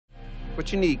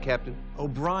What you need, Captain?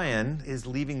 O'Brien is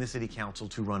leaving the city council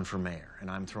to run for mayor, and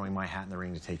I'm throwing my hat in the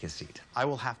ring to take his seat. I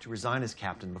will have to resign as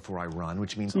captain before I run,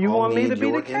 which means You I'll want me need to be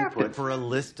your the captain? input for a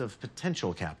list of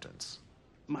potential captains.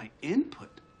 My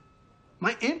input?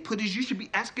 My input is you should be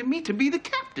asking me to be the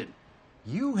captain.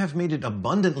 You have made it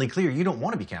abundantly clear you don't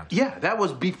want to be captain. Yeah, that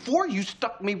was before you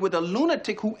stuck me with a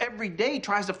lunatic who every day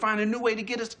tries to find a new way to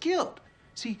get us killed.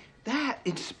 See, that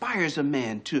inspires a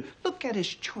man to look at his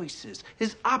choices,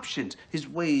 his options, his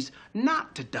ways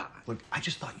not to die. Look, I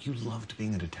just thought you loved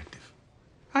being a detective.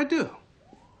 I do.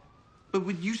 But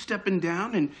with you stepping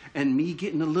down and me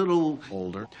getting a little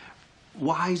Older.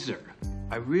 wiser,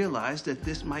 I realized that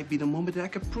this might be the moment that I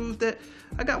could prove that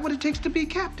I got what it takes to be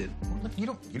captain. Well, look,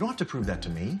 you don't have to prove that to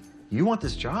me. You want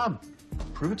this job.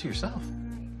 Prove it to yourself.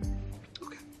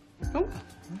 Okay. Oh well.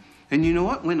 And you know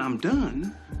what? When I'm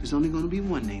done, there's only going to be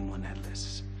one name on that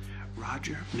list.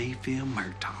 Roger Mayfield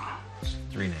Murtaugh.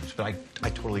 3 names, but I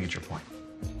totally get your point.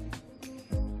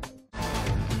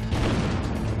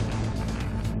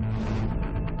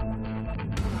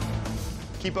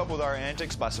 Keep up with our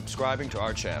antics by subscribing to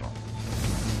our channel.